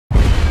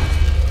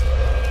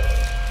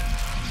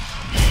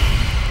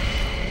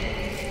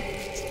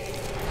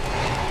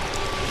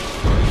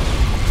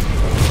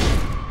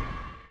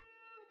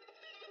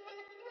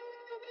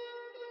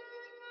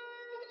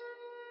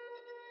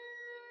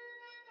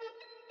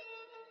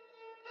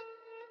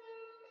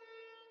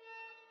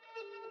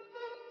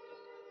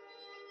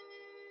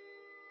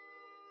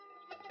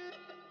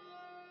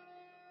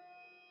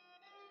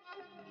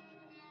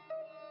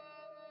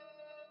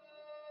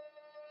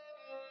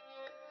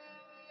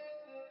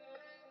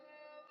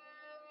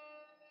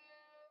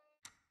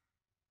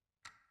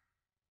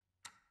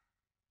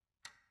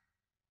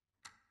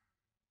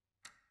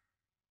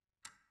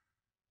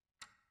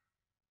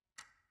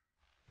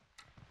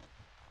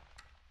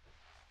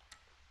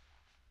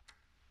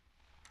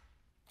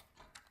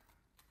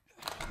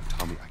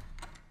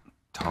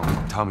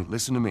Tommy,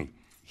 listen to me.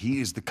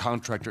 He is the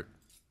contractor.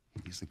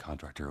 He's the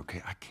contractor,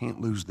 okay? I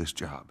can't lose this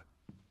job.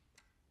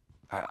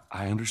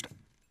 I understand.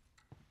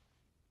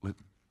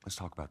 Let's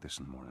talk about this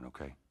in the morning,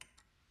 okay?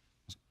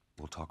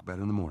 We'll talk about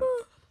it in the morning.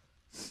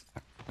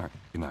 All right,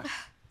 good night.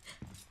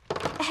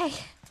 Hey.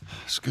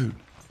 Scoot.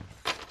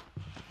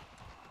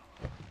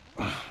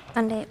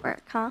 Monday at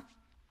work, huh?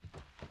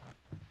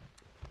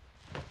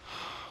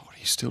 What are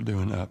you still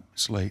doing up?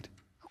 It's late.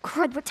 Oh,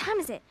 crud, what time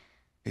is it?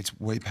 It's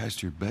way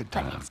past your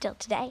bedtime. But it's still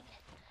today.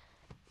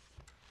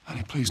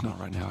 Honey, please not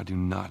right now. I do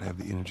not have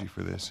the energy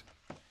for this.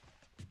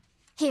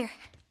 Here.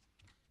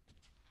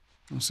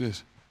 What's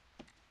this?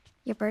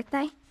 Your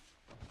birthday?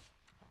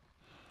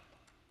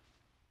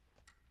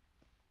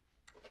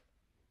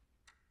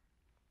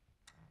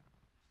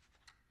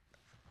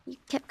 You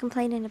kept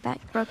complaining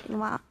about your broken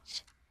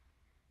watch.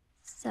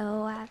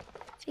 So I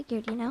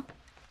figured, you know.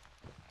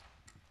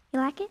 You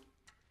like it?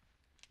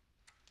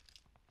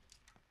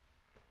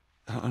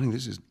 Honey,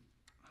 this is...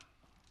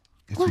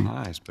 It's What?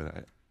 nice,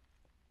 but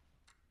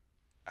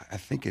I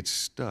think it's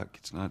stuck.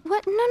 It's not...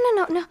 What?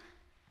 No.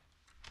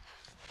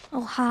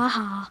 Oh, ha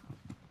ha.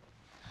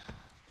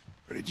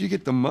 Where did you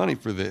get the money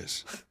for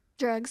this?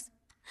 Drugs.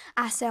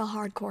 I sell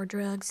hardcore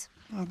drugs.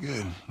 Oh,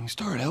 good. You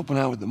started helping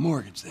out with the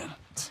mortgage then.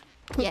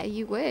 Yeah,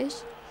 you wish.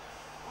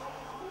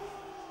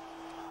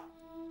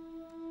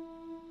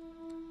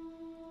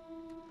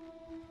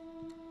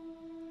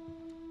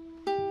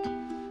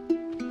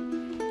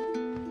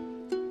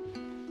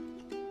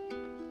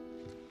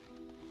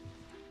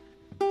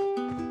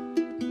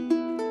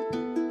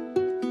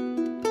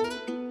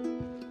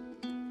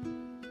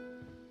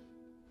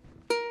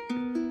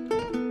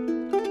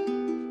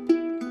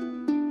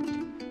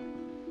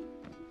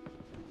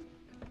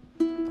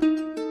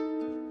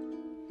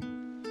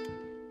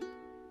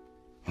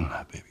 Good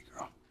night, baby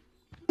girl.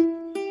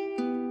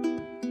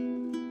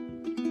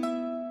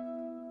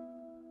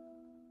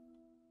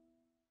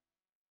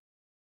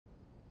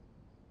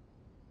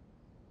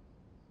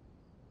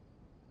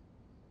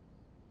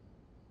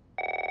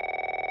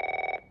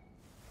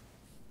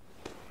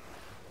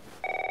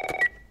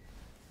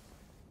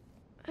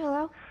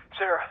 Hello?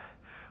 Sarah,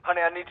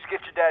 honey, I need to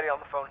get your daddy on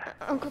the phone.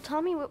 Uncle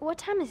Tommy, what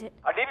time is it?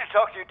 I need to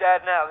talk to your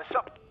dad now. There's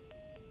something...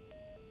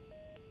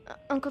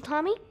 Uncle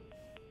Tommy?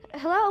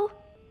 Hello?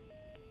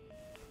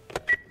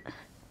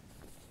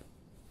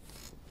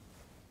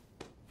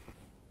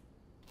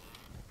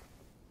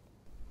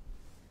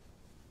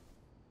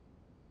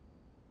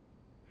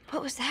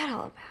 What was that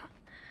all about?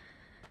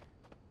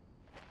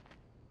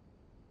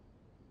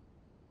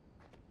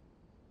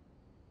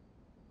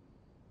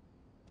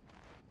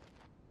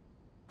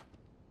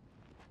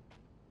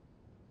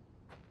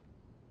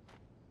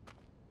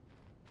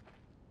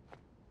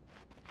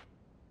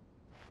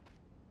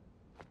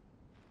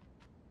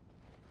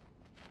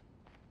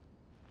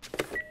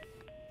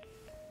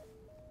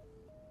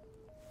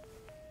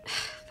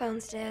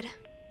 Phone's dead.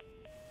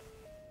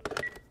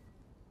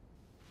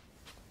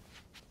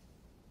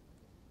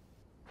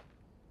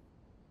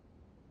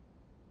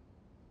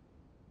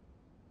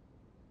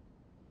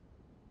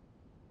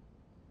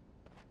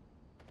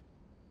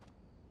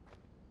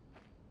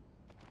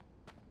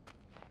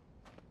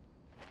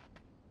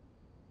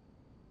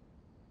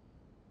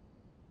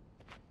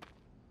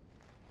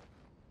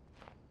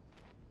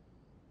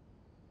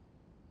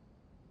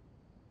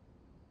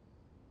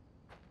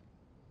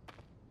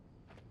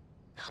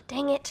 Oh,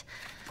 dang it.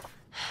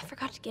 I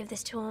forgot to give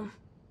this to him.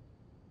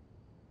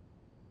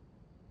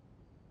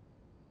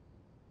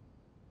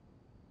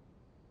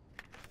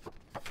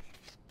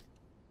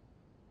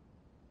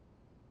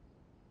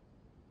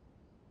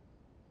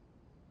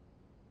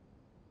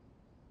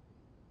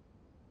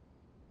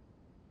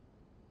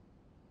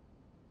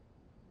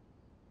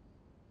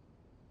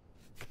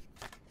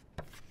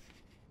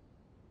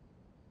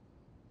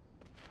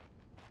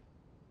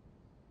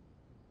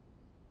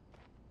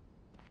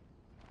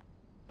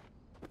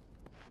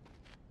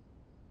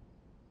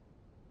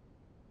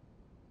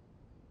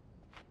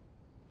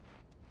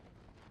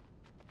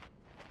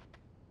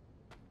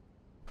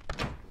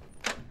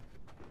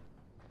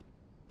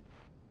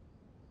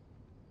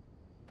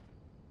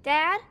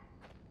 Dad?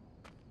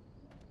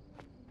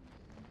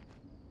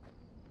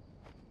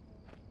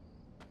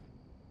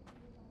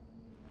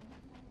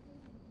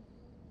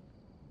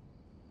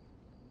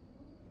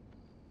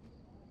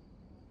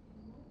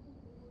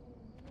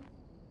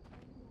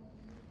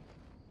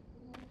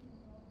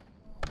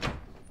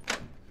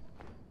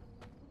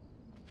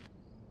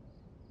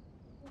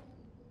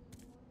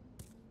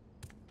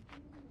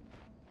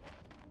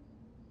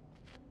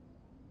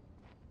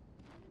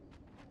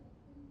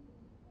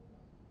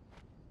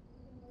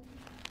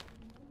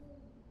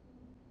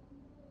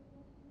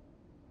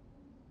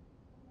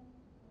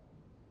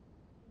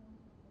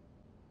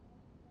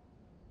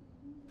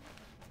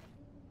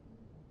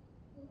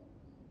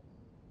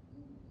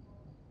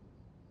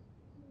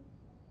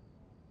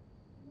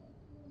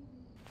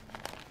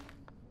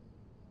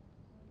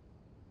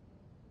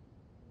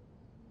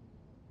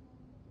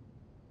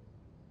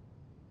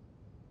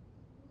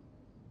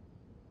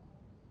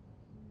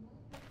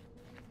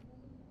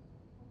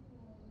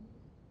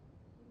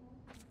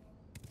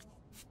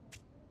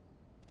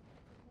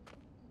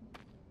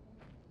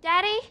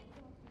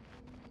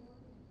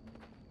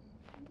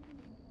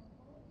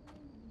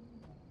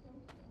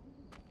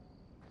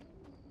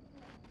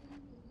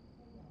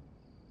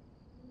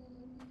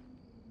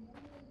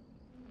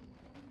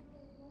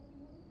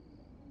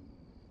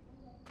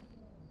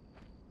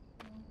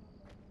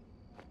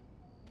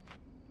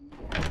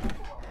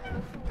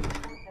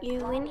 You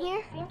in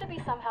here? seem to be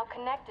somehow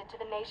connected to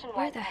the nationwide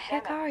Where the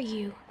heck pandemic. are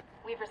you?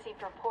 We've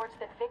received reports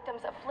that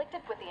victims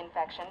afflicted with the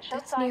infection show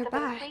That's signs nearby.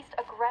 of increased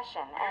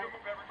aggression, and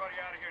Move everybody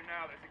out of here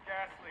now. There's a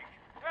gas leak.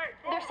 Hey,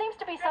 there seems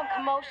to be some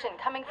commotion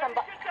coming from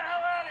get the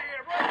hell out of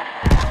here,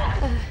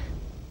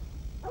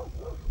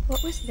 bro!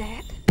 What was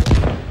that?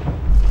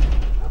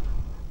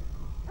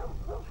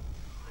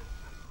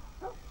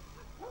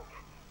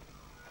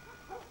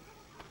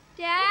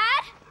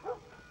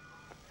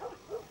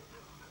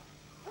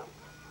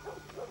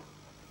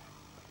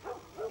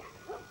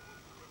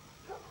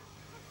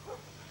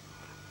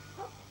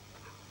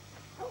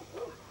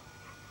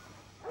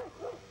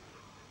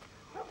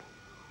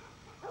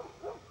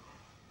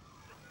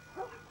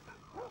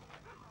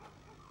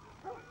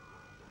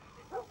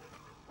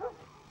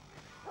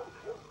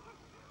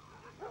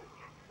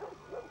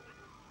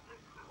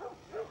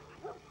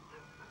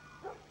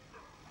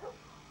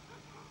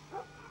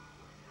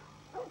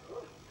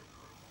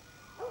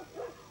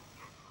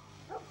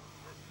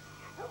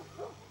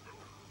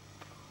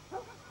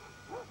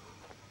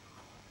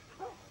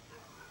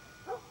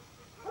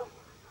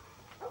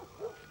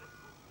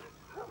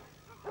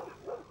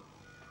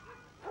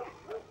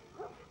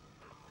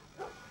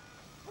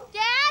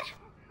 Dad?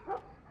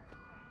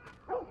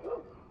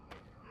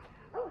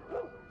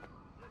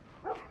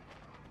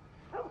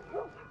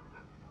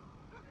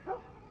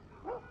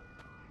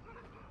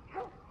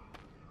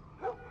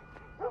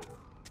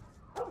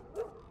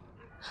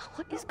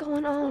 What is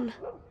going on?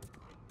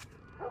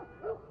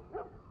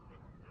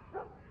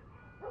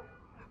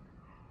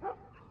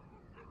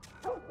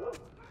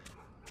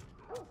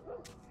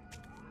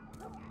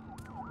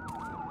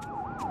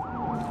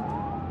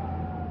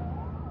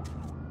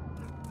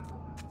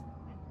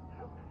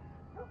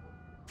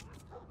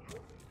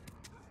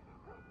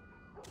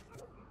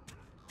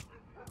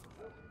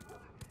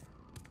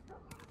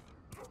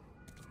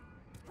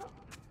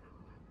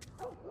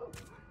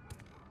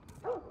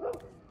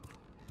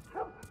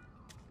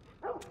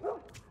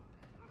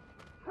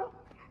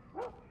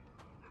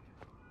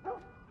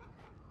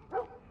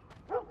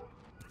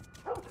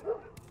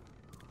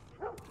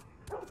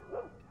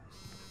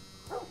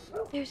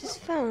 There's his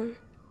phone.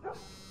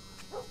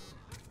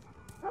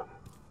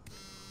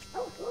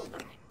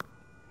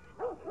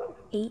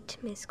 8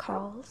 missed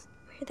calls.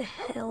 Where the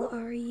hell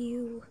are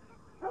you?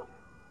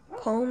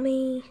 Call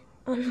me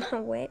on my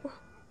way.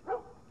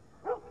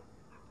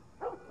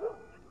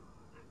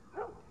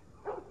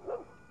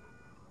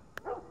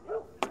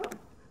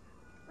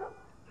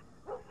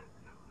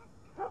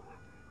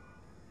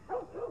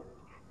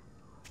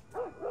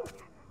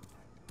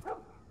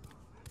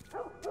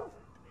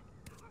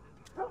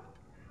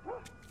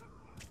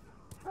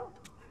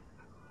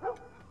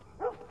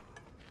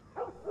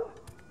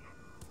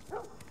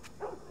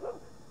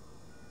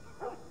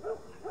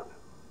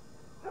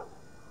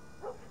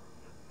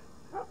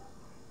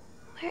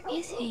 Where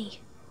is he?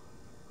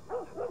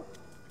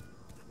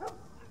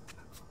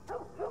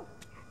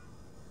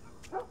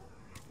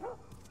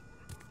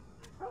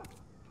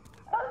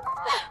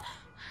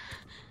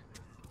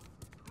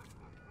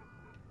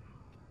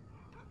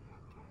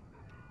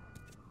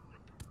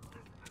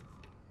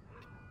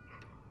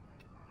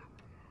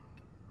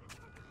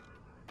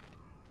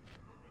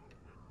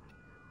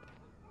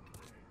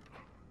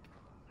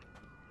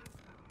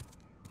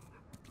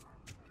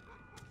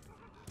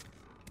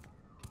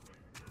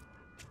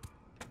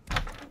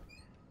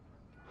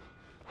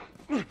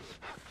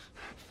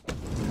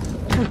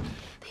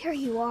 There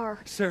you are.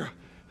 Sarah,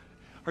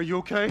 are you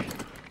okay?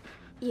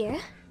 Yeah?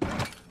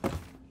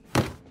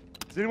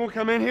 Does anyone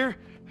come in here?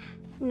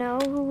 No,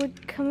 who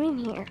would come in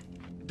here?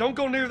 Don't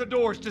go near the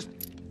doors. Just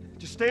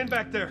stand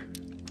back there.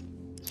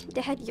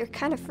 Dad, you're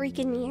kind of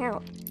freaking me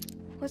out.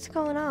 What's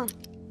going on?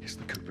 It's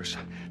the Coopers.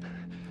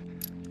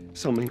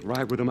 Something ain't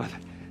right with them. I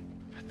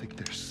think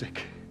they're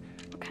sick.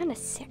 What kind of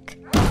sick?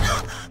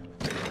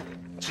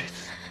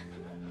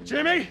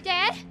 Jimmy!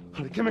 Dad?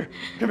 Honey, come here.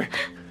 Come here.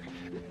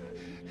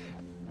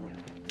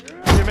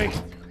 Jimmy!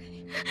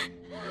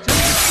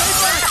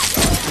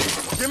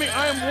 Jimmy,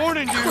 I am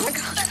warning you!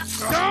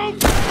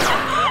 Don't!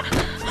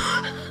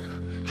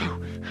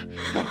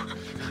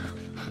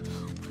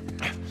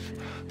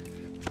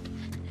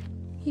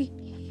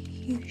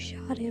 You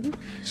shot him.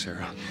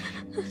 Sarah.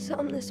 I saw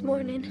him this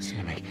morning. Listen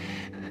to me.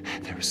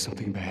 There is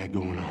something bad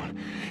going on.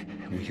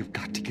 And we have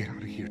got to get out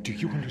of here. Do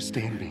you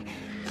understand me?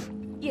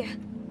 Yeah.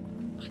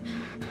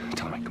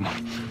 Tell me, come on.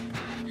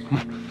 Come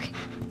on.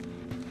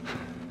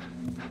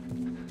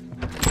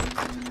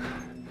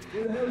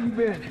 Where the hell you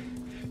been?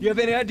 You have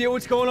any idea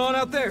what's going on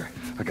out there?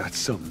 I got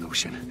some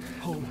notion.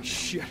 Holy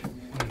shit.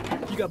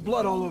 You got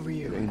blood all over It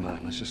you. ain't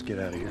mine. Let's just get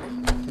out of here.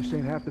 They're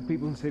saying half the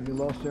people in the city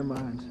lost their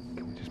minds.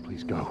 Can we just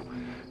please go?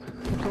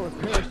 Some sort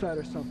of parasite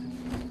or something.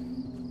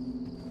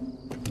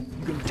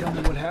 You gonna tell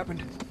me what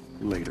happened?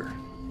 Later.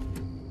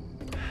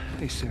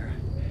 Hey, Sarah.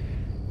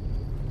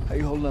 How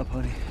you holding up,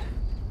 honey?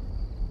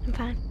 I'm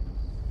fine.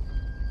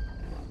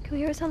 Can we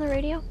hear us on the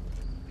radio?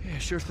 Yeah,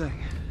 sure thing.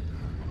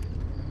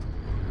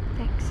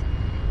 Thanks.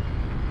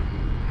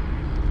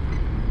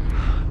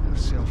 No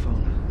cell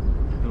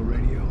phone. No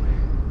radio.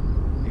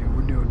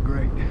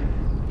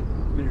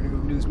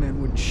 his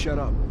men wouldn't shut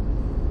up.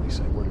 They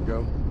say where to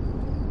go?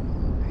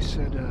 They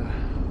said,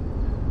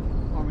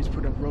 Army's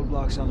put up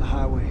roadblocks on the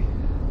highway.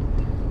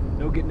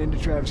 No getting into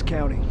Travis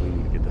County. We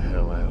need to get the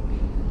hell out.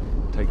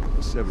 Take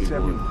 71.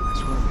 71,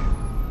 that's where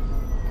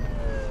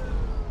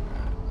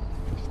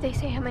Did they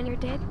say how many are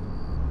dead?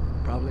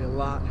 probably a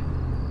lot.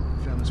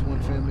 Found this one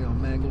family all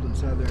mangled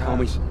inside their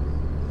Tommy. house.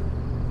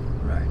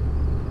 Right.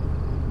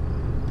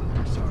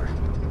 I'm sorry.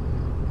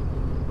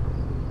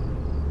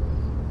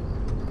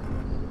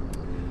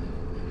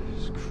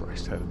 Jesus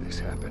Christ, how did this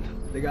happen?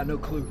 They got no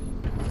clue.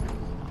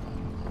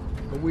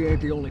 But we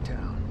ain't the only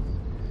town.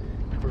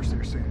 First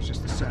they're saying it's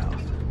just the South.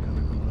 Now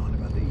they're going on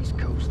about the East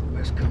Coast, the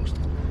West Coast.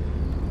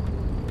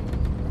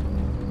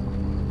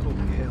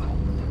 Holy hell.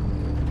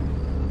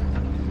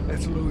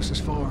 That's Lewis's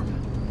farm.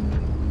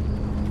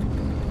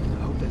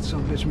 I hope that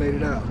sumbitch made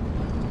it out.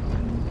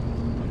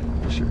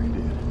 Sure he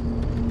did.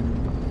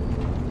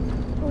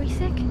 Were we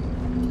sick?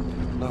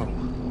 No,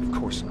 of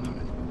course not.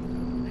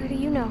 How do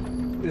you know?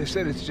 They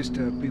said it's just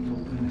people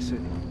in the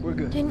city. We're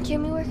good. Didn't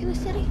Jimmy work in the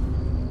city?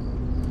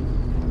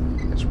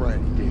 That's right,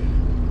 he did.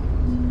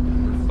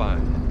 We're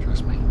fine,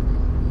 trust me.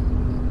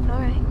 All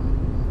right.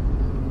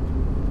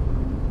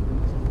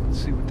 Let's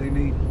see what they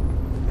need.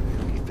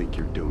 What do you think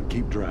you're doing?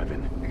 Keep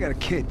driving. I got a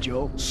kid,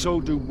 Joe.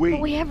 So do we.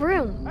 But we have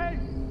room.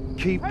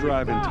 Keep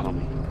driving,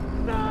 Tommy.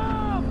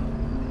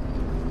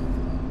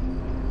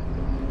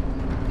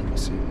 I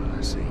see what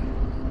I see.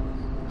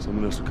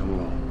 Someone else will come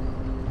along.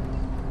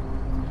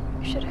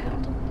 You should have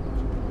helped him.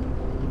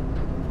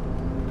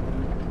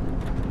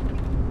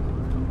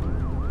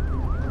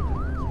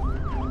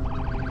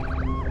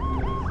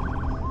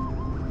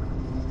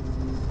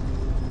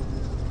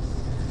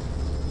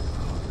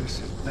 Oh, this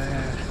is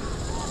bad.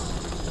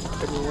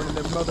 Everyone and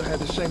their mother had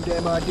the same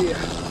damn idea.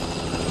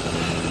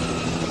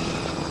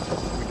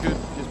 We could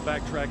just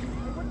backtrack.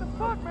 What the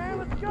fuck, man?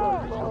 Let's go!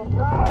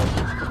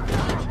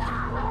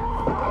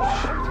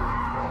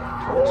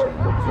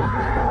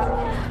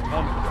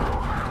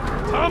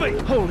 Tommy!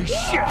 Holy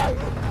shit!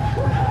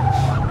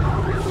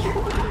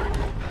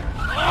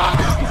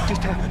 What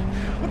just happened?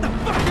 What the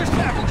fuck just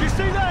happened? Did you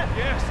see that?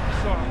 Yes,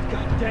 sorry.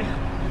 God damn.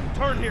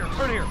 Turn here,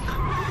 turn here. No.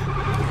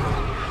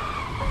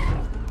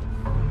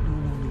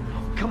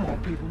 Come on,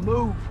 people,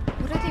 move.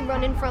 What are they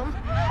running from?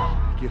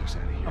 Get us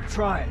out of here. I'm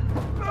trying.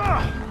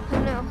 Oh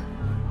no.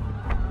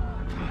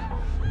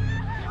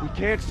 We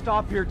can't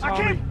stop here, Tommy. I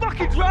can't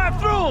fucking drive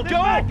through them,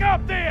 Joe! Back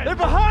up then! They're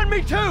behind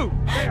me, too!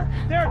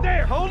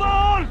 There! Hold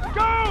on!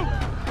 Go!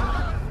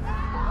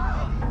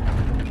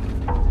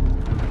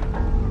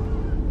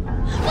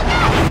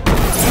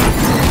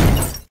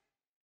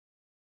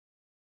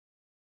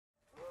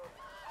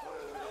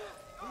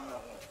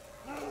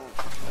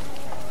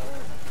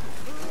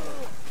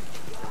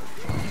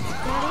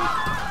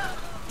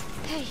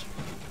 Hey.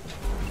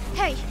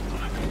 Hey.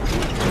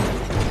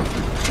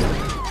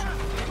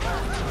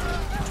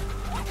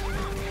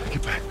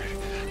 Get back, baby.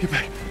 Get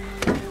back.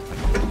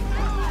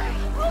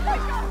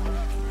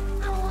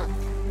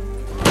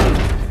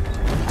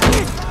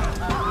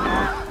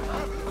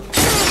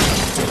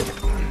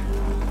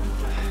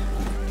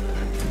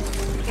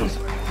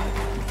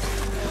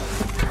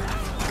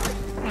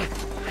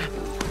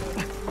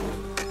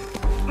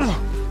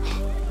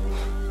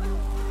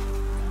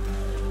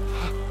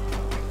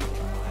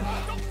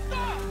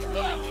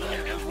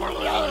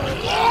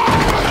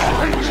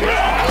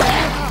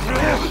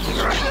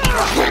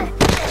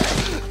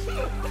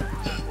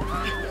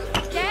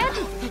 Dad?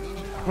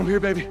 I'm here,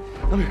 baby.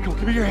 I'm here. Come on,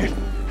 give me your hand.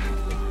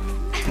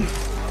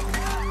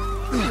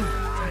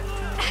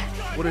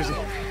 What is it?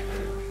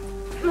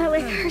 My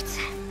leg hurts.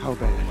 How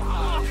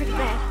bad? Pretty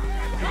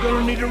bad. You're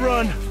gonna need to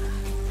run.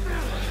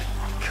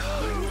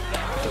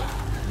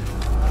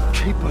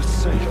 Keep us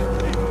safe.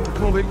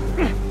 Come on, baby.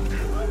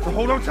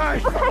 Hold on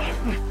tight.